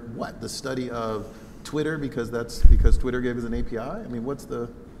 We're what? The study of Twitter because Twitter gave us an API? I mean, what's the?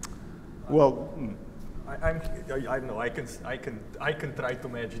 Well, I know I can try to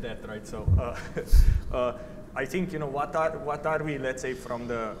match that, right? So I think what are we? Let's say from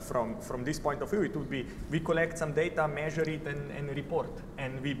this point of view, it would be we collect some data, measure it, and report,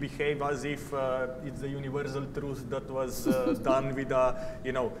 and we behave as if it's the universal truth that was done with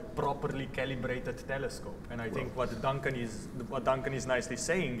a properly calibrated telescope. And I think what Duncan is nicely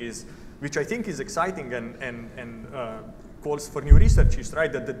saying is, which I think is exciting and calls for new research, is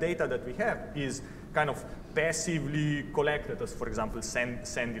right that the data that we have is kind of passively collected, as for example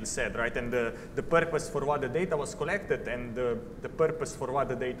Sandil said, right? And the purpose for what the data was collected and the purpose for what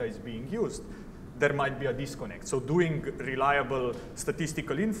the data is being used, there might be a disconnect. So doing reliable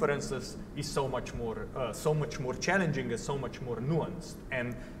statistical inferences is so much more challenging and so much more nuanced.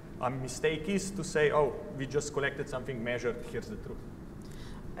 And a mistake is to say, oh, we just collected something measured, here's the truth.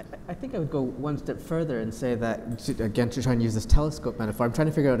 I think I would go one step further and say that, again, to try and use this telescope metaphor, I'm trying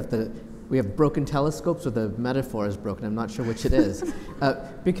to figure out if we have broken telescopes or the metaphor is broken. I'm not sure which it is.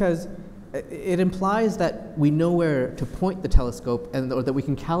 Because it implies that we know where to point the telescope or that we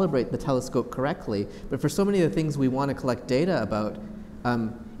can calibrate the telescope correctly. But for so many of the things we want to collect data about,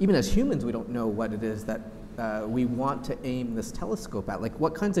 even as humans, we don't know what it is that we want to aim this telescope at. Like,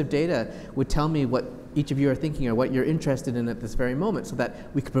 what kinds of data would tell me what each of you are thinking or what you're interested in at this very moment, so that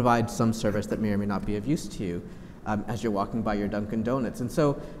we could provide some service that may or may not be of use to you as you're walking by your Dunkin' Donuts. And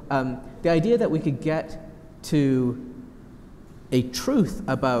so the idea that we could get to a truth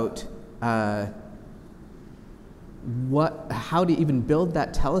about how to even build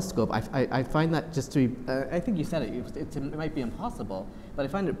that telescope, I find that just to be, I think you said it might be impossible, but I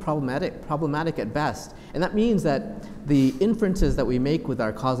find it problematic at best. And that means that the inferences that we make with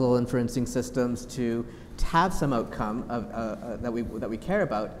our causal inferencing systems to have some outcome that we care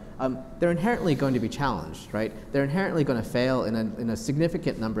about, they're inherently going to be challenged, right? They're inherently going to fail in a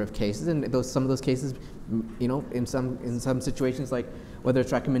significant number of cases, and some of those cases, in some situations, like whether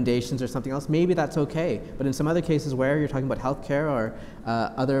it's recommendations or something else, maybe that's okay. But in some other cases where you're talking about healthcare or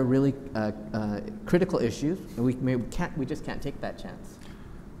other really critical issues, we just can't take that chance.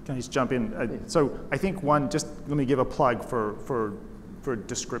 Can I just jump in? So I think just let me give a plug for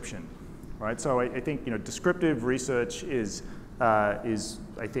description, right? So I think descriptive research is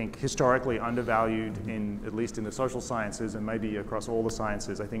I think historically undervalued at least in the social sciences and maybe across all the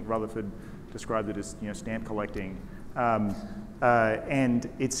sciences. I think Rutherford described it as stamp collecting, and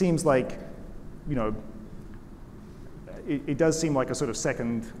it seems like it does seem like a sort of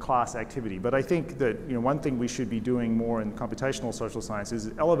second-class activity. But I think that one thing we should be doing more in computational social sciences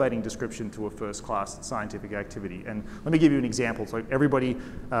is elevating description to a first-class scientific activity. And let me give you an example. So everybody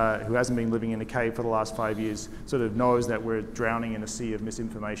who hasn't been living in a cave for the last 5 years sort of knows that we're drowning in a sea of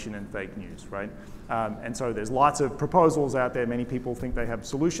misinformation and fake news, right? And so there's lots of proposals out there. Many people think they have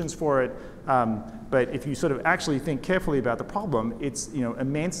solutions for it. But if you sort of actually think carefully about the problem, it's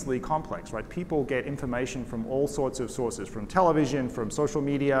immensely complex, right? People get information from all sorts of sources. sources, from television, from social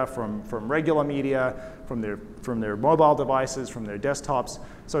media, from regular media, from their mobile devices, from their desktops.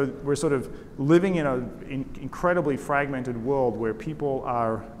 So we're sort of living in an incredibly fragmented world where people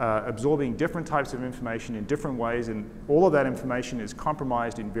are absorbing different types of information in different ways, and all of that information is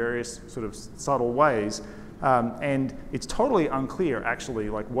compromised in various sort of subtle ways. And it's totally unclear, actually,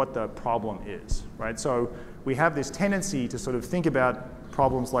 like what the problem is, right? So we have this tendency to sort of think about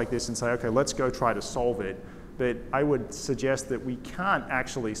problems like this and say, okay, let's go try to solve it. But I would suggest that we can't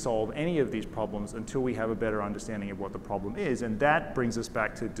actually solve any of these problems until we have a better understanding of what the problem is. And that brings us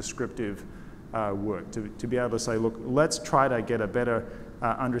back to descriptive work, to be able to say, look, let's try to get a better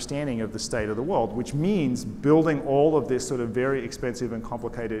understanding of the state of the world, which means building all of this sort of very expensive and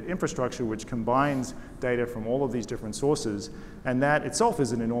complicated infrastructure which combines data from all of these different sources. And that itself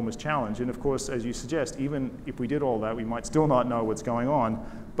is an enormous challenge. And of course, as you suggest, even if we did all that, we might still not know what's going on.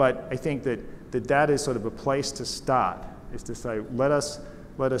 But I think that is sort of a place to start, is to say, let us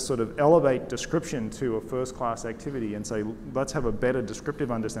sort of elevate description to a first-class activity and say, let's have a better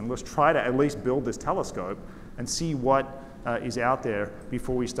descriptive understanding. Let's try to at least build this telescope and see what is out there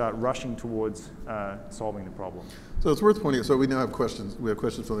before we start rushing towards solving the problem. So it's worth pointing out, so we now have questions. We have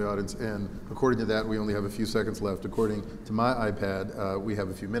questions from the audience, and according to that, we only have a few seconds left. According to my iPad, we have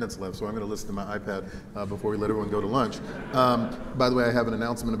a few minutes left, so I'm going to listen to my iPad before we let everyone go to lunch. By the way, I have an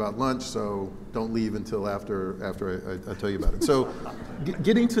announcement about lunch, so don't leave until after I tell you about it. So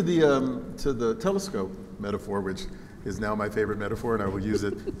getting to the telescope metaphor, which is now my favorite metaphor, and I will use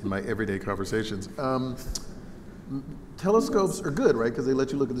it in my everyday conversations. Telescopes are good, right, because they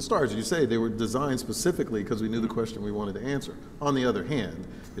let you look at the stars. As you say, they were designed specifically because we knew the question we wanted to answer. On the other hand,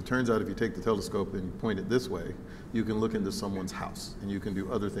 it turns out if you take the telescope and you point it this way, you can look into someone's house, and you can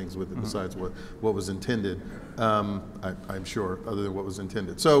do other things with it besides what was intended, I'm sure, other than what was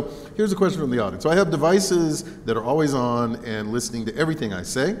intended. So here's a question from the audience. So I have devices that are always on and listening to everything I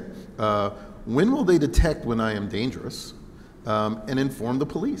say. When will they detect when I am dangerous and inform the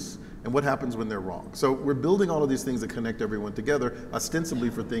police? And what happens when they're wrong? So we're building all of these things that connect everyone together,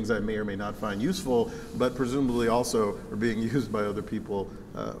 ostensibly for things I may or may not find useful, but presumably also are being used by other people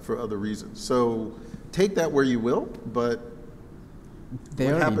for other reasons. So take that where you will, but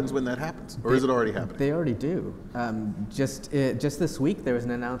what happens when that happens? Or is it already happening? They already do. Just this week, there was an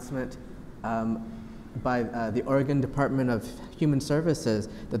announcement by the Oregon Department of Human Services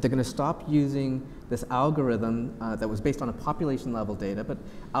that they're going to stop using this algorithm that was based on a population level data, but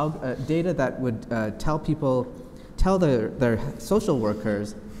data that would tell their social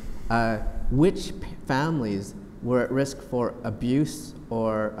workers which families were at risk for abuse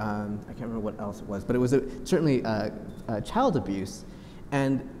or I can't remember what else it was, but it was certainly child abuse.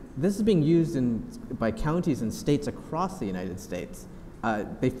 And this is being used by counties and states across the United States.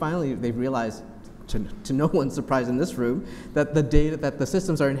 They've realized, to no one's surprise in this room, that the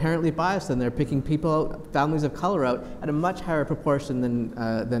systems are inherently biased, and they're picking people out, families of color out, at a much higher proportion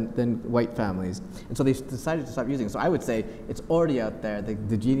than white families. And so they decided to stop using it. So I would say it's already out there.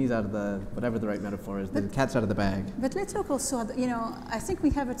 The genie's out of the, whatever the right metaphor is, the cat's out of the bag. But let's look also at, I think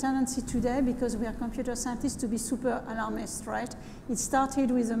we have a tendency today, because we are computer scientists, to be super alarmist, right? It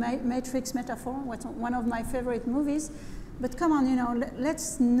started with the Matrix metaphor, one of my favorite movies. But come on,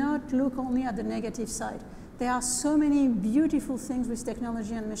 let's not look only at the negative side. There are so many beautiful things with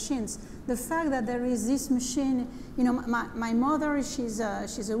technology and machines. The fact that there is this machine, my mother, she's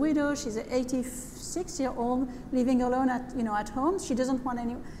a widow, she's an 86-year-old living alone at home. She doesn't want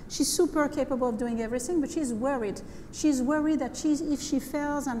she's super capable of doing everything, but she's worried. She's worried that if she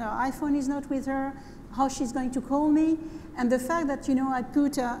fails and her iPhone is not with her, how she's going to call me. And the fact that, I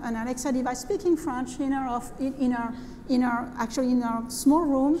put an Alexa device speaking French in our small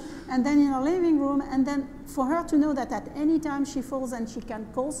room, and then in our living room, and then for her to know that at any time she falls and she can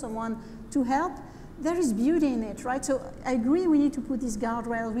call someone to help, there is beauty in it, right? So I agree, we need to put these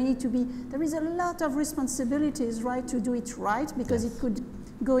guardrails. There is a lot of responsibilities, right, to do it right, because it could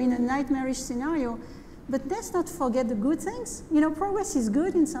go in a nightmarish scenario. But let's not forget the good things. Progress is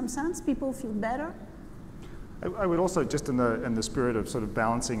good in some sense. People feel better. I would also, just in the spirit of sort of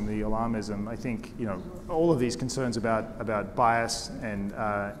balancing the alarmism, I think all of these concerns about bias and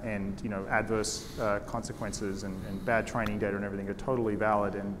adverse consequences and bad training data and everything are totally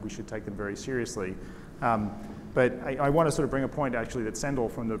valid, and we should take them very seriously. But I want to sort of bring a point actually that Sendel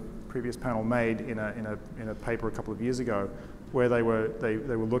from the previous panel made in a paper a couple of years ago, where they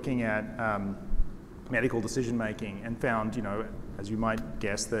were looking at medical decision making and found, as you might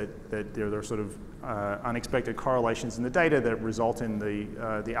guess, that there are sort of unexpected correlations in the data that result in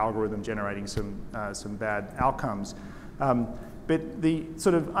the algorithm generating some bad outcomes. But the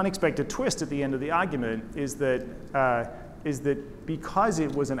sort of unexpected twist at the end of the argument is that because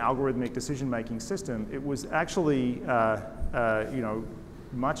it was an algorithmic decision-making system, it was actually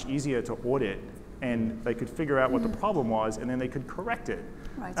much easier to audit, and they could figure out what the problem was, and then they could correct it.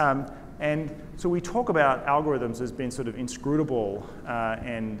 Right. And so we talk about algorithms as being sort of inscrutable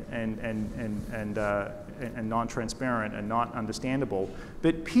and non-transparent and not understandable,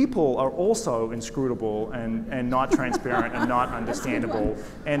 but people are also inscrutable and not transparent and not understandable,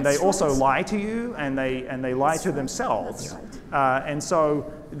 and they also lie to you, and they lie to themselves. And so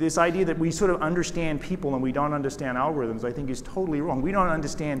this idea that we sort of understand people and we don't understand algorithms, I think, is totally wrong. We don't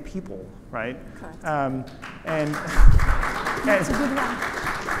understand people, right? Correct. That's a good one.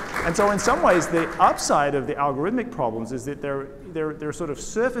 And so in some ways, the upside of the algorithmic problems is that they're sort of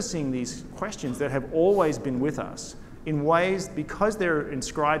surfacing these questions that have always been with us in ways, because they're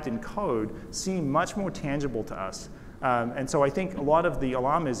inscribed in code, seem much more tangible to us. And so I think a lot of the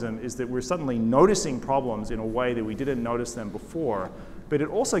alarmism is that we're suddenly noticing problems in a way that we didn't notice them before. But it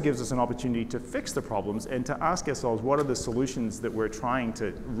also gives us an opportunity to fix the problems and to ask ourselves, what are the solutions that we're trying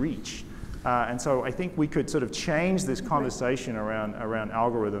to reach? And so I think we could sort of change this conversation around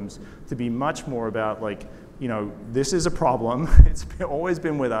algorithms to be much more about, like, this is a problem. It's always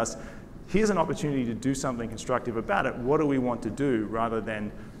been with us. Here's an opportunity to do something constructive about it. What do we want to do, rather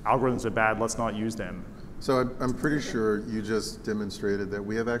than algorithms are bad, let's not use them. So I'm pretty sure you just demonstrated that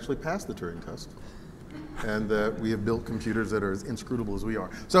we have actually passed the Turing test, and that we have built computers that are as inscrutable as we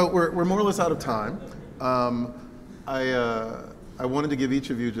are. So we're more or less out of time. I wanted to give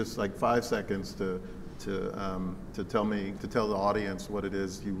each of you just like 5 seconds to tell the audience what it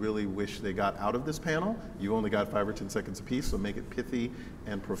is you really wish they got out of this panel. You only got 5 or 10 seconds apiece, so make it pithy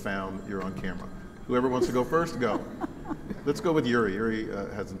and profound. You're on camera. Whoever wants to go first, go. Let's go with Yuri. Yuri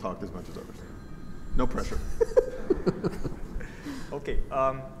hasn't talked as much as others. No pressure. Okay.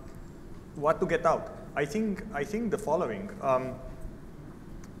 What to get out? I think the following.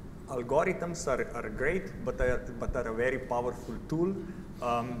 Algorithms are great, but are a very powerful tool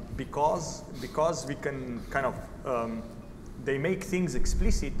because we can kind of they make things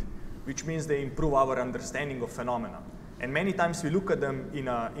explicit, which means they improve our understanding of phenomena. And many times we look at them in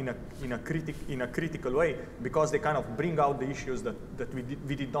a critical way, because they kind of bring out the issues that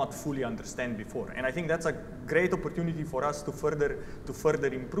we did not fully understand before. And I think that's a great opportunity for us to further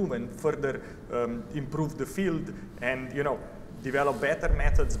improve and further improve the field, and develop better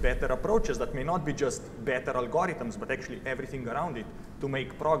methods, better approaches that may not be just better algorithms, but actually everything around it to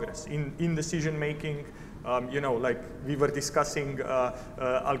make progress in decision making. Like we were discussing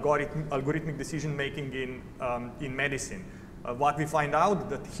algorithmic decision making in medicine. What we find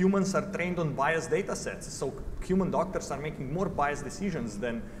out that humans are trained on biased data sets. So human doctors are making more biased decisions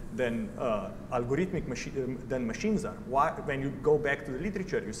than machines are. When you go back to the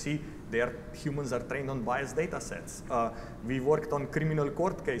literature, you see humans are trained on biased data sets. We worked on criminal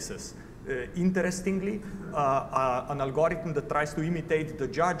court cases. Interestingly, an algorithm that tries to imitate the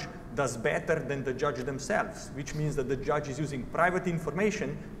judge does better than the judge themselves, which means that the judge is using private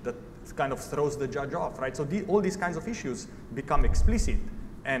information that kind of throws the judge off, right? So all these kinds of issues become explicit,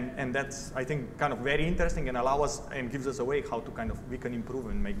 and that's, I think, kind of very interesting, and allow us and gives us a way how to we can improve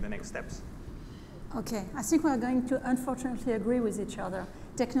and make the next steps. Okay, I think we're going to unfortunately agree with each other.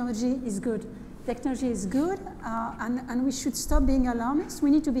 Technology is good. Technology is good, and we should stop being alarmist.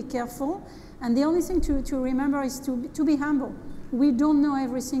 We need to be careful, and the only thing to remember is to be humble. We don't know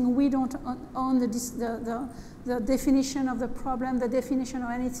everything. We don't own the definition of the problem, the definition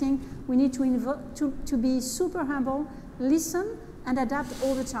of anything. We need to be super humble, listen, and adapt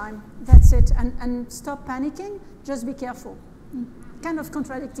all the time. That's it, and stop panicking. Just be careful. Kind of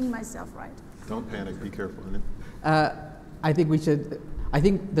contradicting myself, right? Don't panic. Be careful. I think we should. I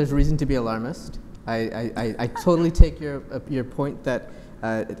think there's reason to be alarmist. I totally take your point that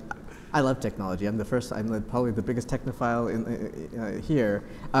I love technology. I'm probably the biggest technophile here.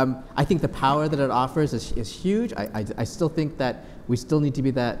 I think the power that it offers is huge. I still think that we still need to be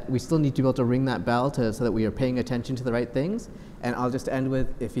able to ring that bell so that we are paying attention to the right things. And I'll just end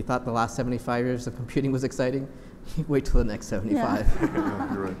with, if you thought the last 75 years of computing was exciting, wait till the next 75.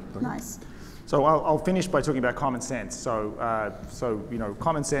 Yeah. You're right. Okay. Nice. So I'll finish by talking about common sense. So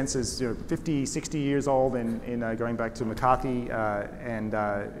common sense is 50, 60 years old, in going back to McCarthy, and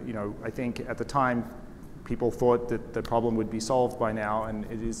I think at the time people thought that the problem would be solved by now, and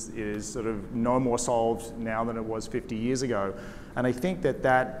it is sort of no more solved now than it was 50 years ago. And I think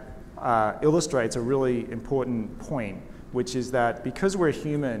that illustrates a really important point, which is that because we're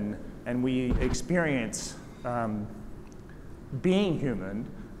human and we experience being human,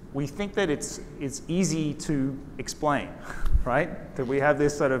 we think that it's easy to explain. right? That we have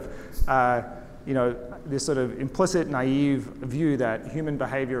this sort of, this sort of implicit, naive view that human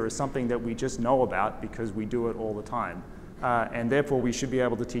behavior is something that we just know about because we do it all the time. And therefore, we should be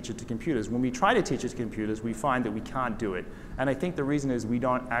able to teach it to computers. When we try to teach it to computers, we find that we can't do it. And I think the reason is we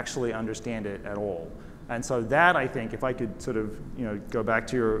don't actually understand it at all. And so that, I think, if I could sort of go back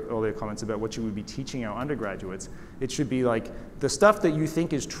to your earlier comments about what you would be teaching our undergraduates, it should be like the stuff that you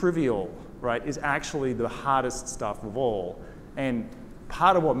think is trivial, right, is actually the hardest stuff of all. And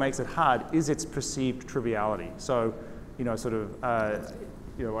part of what makes it hard is its perceived triviality. So,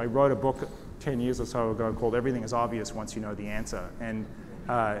 I wrote a book 10 years or so ago called Everything is Obvious Once You Know the Answer.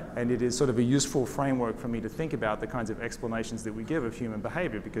 And it is sort of a useful framework for me to think about the kinds of explanations that we give of human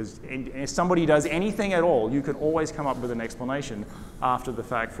behavior, because if somebody does anything at all, you can always come up with an explanation after the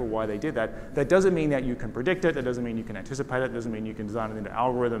fact for why they did that. That doesn't mean that you can predict it, that doesn't mean you can anticipate it, that doesn't mean you can design it into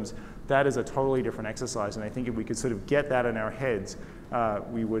algorithms. That is a totally different exercise, and I think if we could sort of get that in our heads,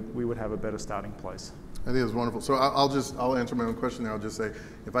 we would have a better starting place. I think it's wonderful. So I'll answer my own question there. I'll just say,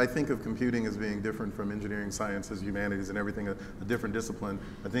 if I think of computing as being different from engineering, sciences, humanities, and everything, a different discipline,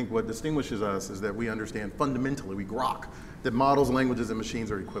 I think what distinguishes us is that we understand fundamentally, we grok, that models, languages, and machines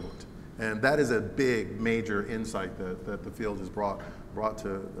are equivalent. And that is a big, major insight that the field has brought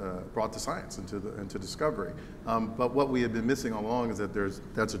to science and to discovery. But what we have been missing all along is that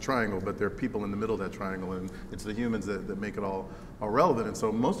that's a triangle, but there are people in the middle of that triangle, and it's the humans that make it all relevant. And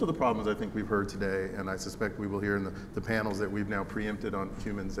so most of the problems I think we've heard today, and I suspect we will hear in the panels that we've now preempted on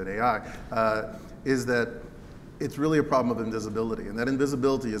humans and AI, is that it's really a problem of invisibility. And that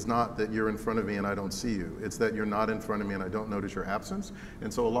invisibility is not that you're in front of me and I don't see you. It's that you're not in front of me and I don't notice your absence.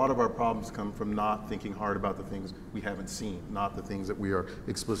 And so a lot of our problems come from not thinking hard about the things we haven't seen, not the things that we are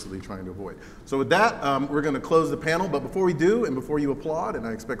explicitly trying to avoid. So with that, we're going to close the panel. But before we do, and before you applaud, and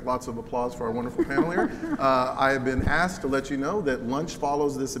I expect lots of applause for our wonderful panel here, I have been asked to let you know that lunch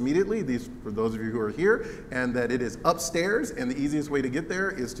follows this immediately, for those of you who are here, and that it is upstairs. And the easiest way to get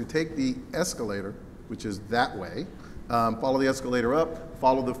there is to take the escalator, which is that way. Follow the escalator up,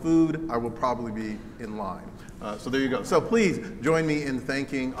 follow the food. I will probably be in line. So there you go. So please join me in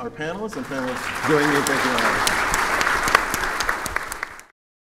thanking our panelists, and panelists join me in thanking our audience.